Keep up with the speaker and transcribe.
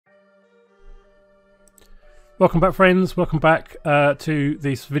Welcome back, friends. Welcome back to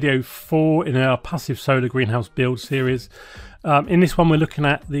this video 4 in our passive solar greenhouse build series. In this one we're looking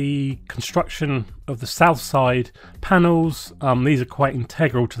at the construction of the south side panels. These are quite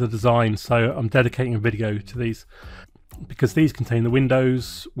integral to the design, so I'm dedicating a video to these because these contain the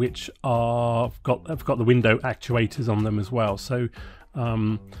windows, which have got the window actuators on them as well. So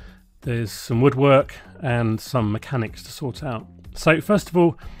there's some woodwork and some mechanics to sort out. So first of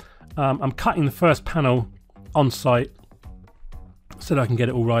all, I'm cutting the first panel on site so that I can get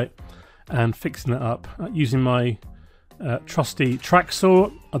it all right and fixing it up using my trusty track saw.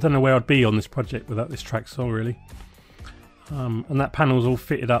 I don't know where I'd be on this project without this track saw, really. And that panel's all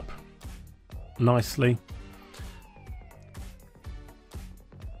fitted up nicely,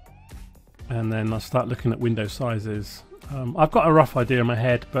 and then I start looking at window sizes. I've got a rough idea in my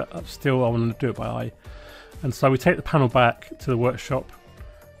head, but still I want to do it by eye. And so we take the panel back to the workshop.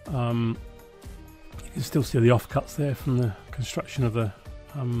 You can still see the offcuts there from the construction of the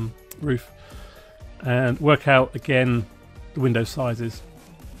roof, and work out again the window sizes.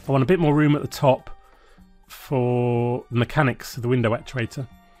 I want a bit more room at the top for the mechanics of the window actuator,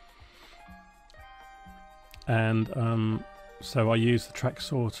 and so I use the track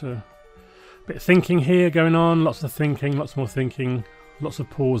saw to a bit of thinking here going on, lots of thinking, lots more thinking, lots of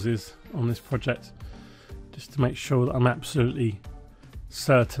pauses on this project just to make sure that I'm absolutely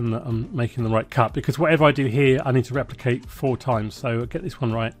certain that I'm making the right cut, because whatever I do here I need to replicate 4 times, so I'll get this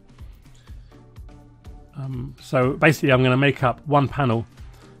one right. So basically I'm going to make up one panel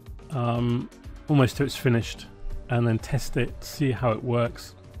almost till it's finished and then test it, see how it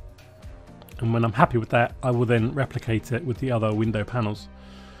works, and when I'm happy with that I will then replicate it with the other window panels.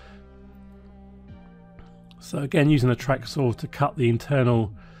 So again, using a track saw to cut the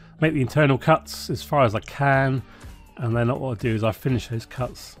internal, make the internal cuts as far as I can. And then what I'll do is I finish those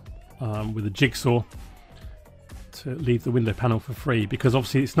cuts with a jigsaw to leave the window panel for free, because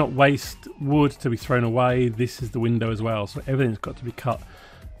obviously it's not waste wood to be thrown away. This is the window as well, so everything's got to be cut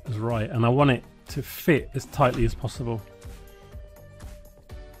as right, and I want it to fit as tightly as possible.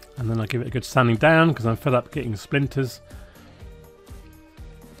 And then I give it a good sanding down because I'm fed up getting splinters.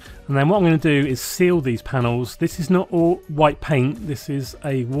 And then what I'm going to do is seal these panels. This is not all white paint, this is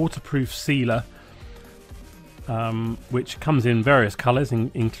a waterproof sealer, which comes in various colours,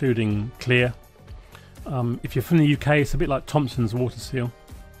 including clear. If you're from the UK, it's a bit like Thompson's water seal.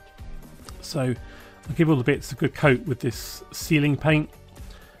 So I'll give all the bits a good coat with this sealing paint,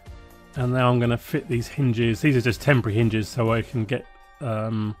 and now I'm going to fit these hinges. These are just temporary hinges so I can get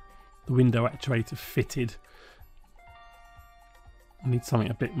the window actuator fitted. I need something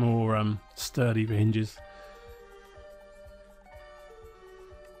a bit more sturdy for hinges.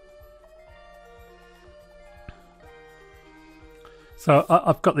 So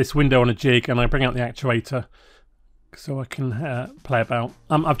I've got this window on a jig, and I bring out the actuator so I can play about.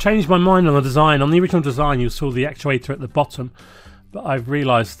 I've changed my mind on the design. On the original design you saw the actuator at the bottom, but I've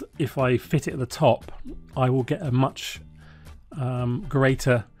realised if I fit it at the top I will get a much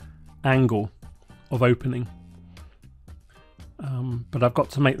greater angle of opening. But I've got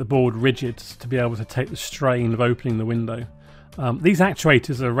to make the board rigid to be able to take the strain of opening the window. These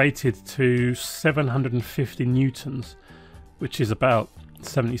actuators are rated to 750 newtons, which is about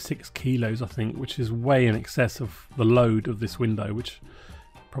 76 kilos, I think, which is way in excess of the load of this window, which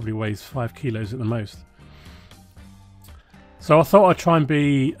probably weighs 5 kilos at the most. So I thought I'd try and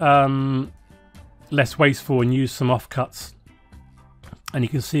be less wasteful and use some offcuts. And you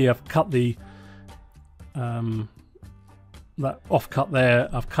can see I've cut the that offcut there.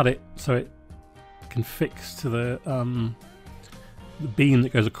 I've cut it so it can fix to the beam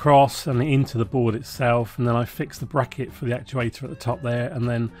that goes across and into the board itself, and then I fix the bracket for the actuator at the top there, and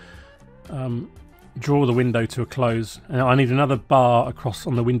then draw the window to a close. And I need another bar across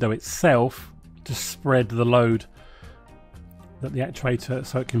on the window itself to spread the load that the actuator,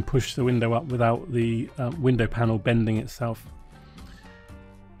 so it can push the window up without the window panel bending itself.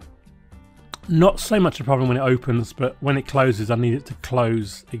 Not so much a problem when it opens, but when it closes I need it to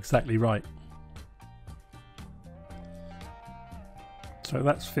close exactly right. So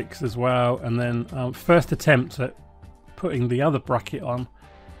that's fixed as well, and then first attempt at putting the other bracket on,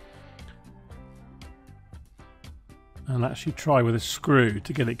 and actually try with a screw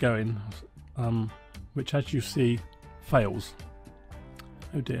to get it going, which as you see fails.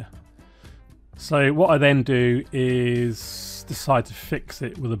 Oh dear. So what I then do is decide to fix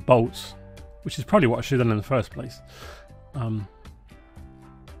it with a bolt, which is probably what I should have done in the first place. And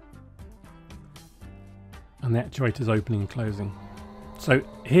the actuator's opening and closing. So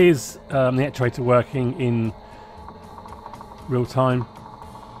here's the actuator working in real time.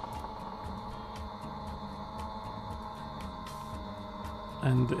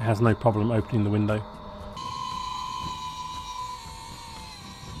 and it has no problem opening the window.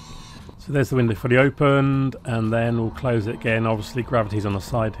 So there's the window fully opened, and then we'll close it again. Obviously gravity's on the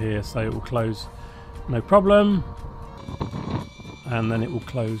side here, so it will close no problem, and then it will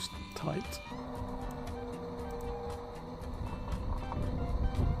close tight.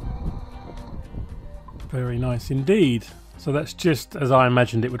 Very nice indeed. So that's just as I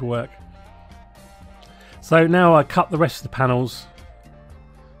imagined it would work. So now I cut the rest of the panels,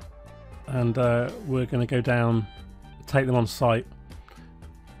 and we're going to go down, take them on site,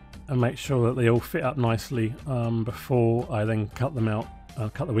 and make sure that they all fit up nicely before I then cut them out,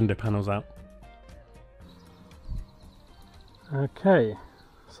 cut the window panels out. Okay,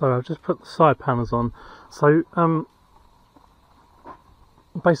 so I've just put the side panels on. So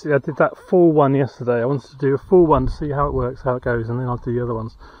basically I did that full one yesterday. I wanted to do a full one to see how it works, how it goes, and then I'll do the other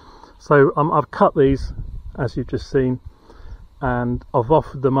ones. So I've cut these, as you've just seen, and I've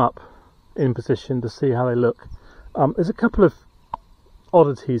offered them up in position to see how they look. There's a couple of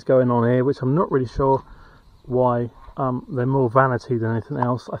oddities going on here which I'm not really sure why. They're more vanity than anything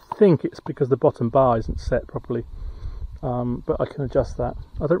else. I think it's because the bottom bar isn't set properly, but I can adjust that.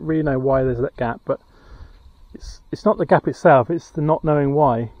 I don't really know why there's that gap, but it's not the gap itself, it's the not knowing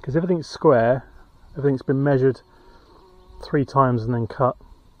why, because everything's square, everything's been measured 3 times and then cut.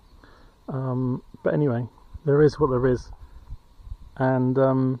 But anyway, there is what there is. And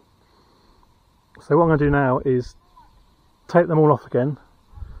so what I'm going to do now is take them all off again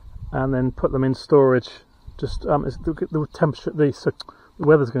and then put them in storage. Just the temperature, the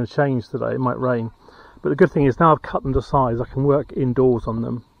weather's going to change today, it might rain, but the good thing is now I've cut them to size, I can work indoors on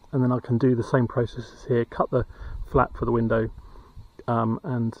them, and then I can do the same processes here, cut the flap for the window,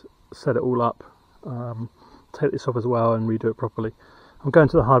 and set it all up, take this off as well and redo it properly. I'm going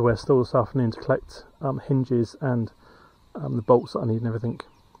to the hardware store this afternoon to collect hinges and the bolts that I need and everything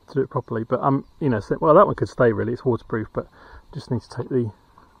to do it properly. But you know, so, well, that one could stay really, it's waterproof, but just need to take the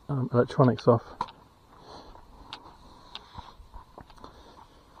electronics off.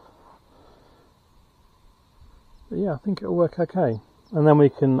 But yeah, I think it'll work okay, and then we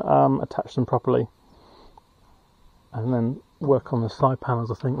can attach them properly, and then work on the side panels,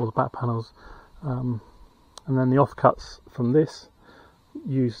 I think, or the back panels, and then the offcuts from this,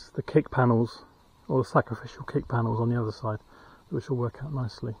 use the kick panels or the sacrificial kick panels on the other side, which will work out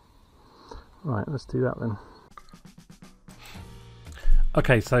nicely. Right, let's do that then.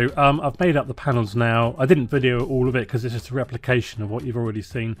 Okay, so I've made up the panels now. I didn't video all of it because it's just a replication of what you've already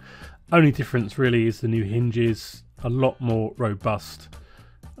seen. Only difference really is the new hinges, a lot more robust,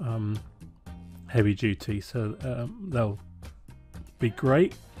 heavy duty, so they'll be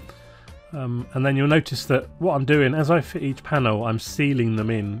great. And then you'll notice that what I'm doing, as I fit each panel, I'm sealing them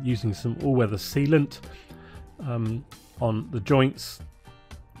in using some all-weather sealant on the joints.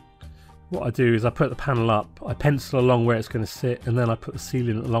 What I do is I put the panel up, I pencil along where it's going to sit, and then I put the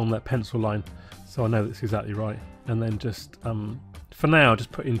sealant along that pencil line, so I know that's exactly right. And then just, for now,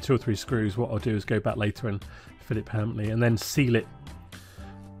 just put in 2 or 3 screws. What I'll do is go back later and fit it permanently, and then seal it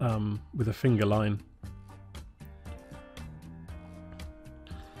with a finger line,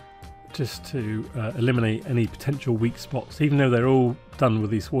 just to eliminate any potential weak spots. Even though they're all done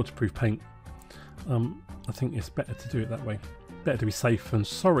with this waterproof paint, I think it's better to do it that way. Better to be safe than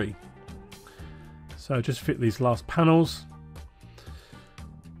sorry. So just fit these last panels.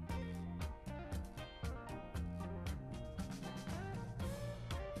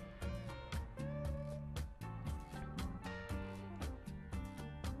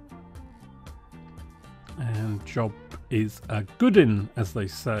 And job is a good'un, as they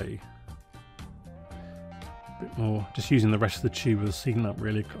say. A bit more, just using the rest of the tube with the sealant up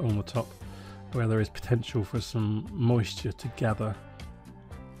really on the top, where there is potential for some moisture to gather.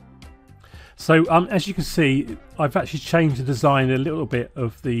 So as you can see, I've actually changed the design a little bit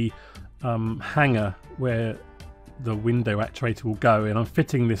of the hanger where the window actuator will go, and I'm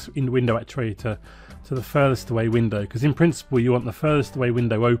fitting this window actuator to the furthest away window, because in principle you want the furthest away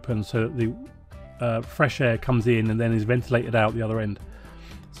window open so that the fresh air comes in and then is ventilated out the other end.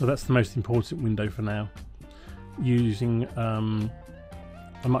 So that's the most important window for now, using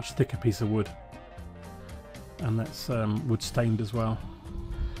a much thicker piece of wood, and that's wood stained as well.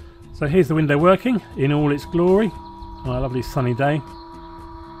 So here's the window working in all its glory on a lovely sunny day.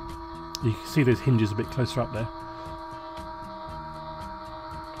 You can see those hinges a bit closer up there.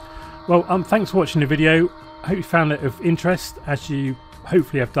 Well, thanks for watching the video. I hope you found it of interest, as you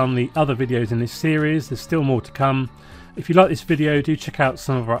hopefully have done the other videos in this series. There's still more to come. If you like this video, do check out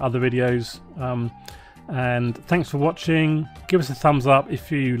some of our other videos. And thanks for watching. Give us a thumbs up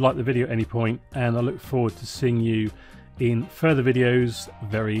if you like the video at any point, and I look forward to seeing you in further videos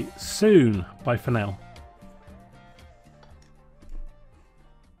very soon. Bye for now.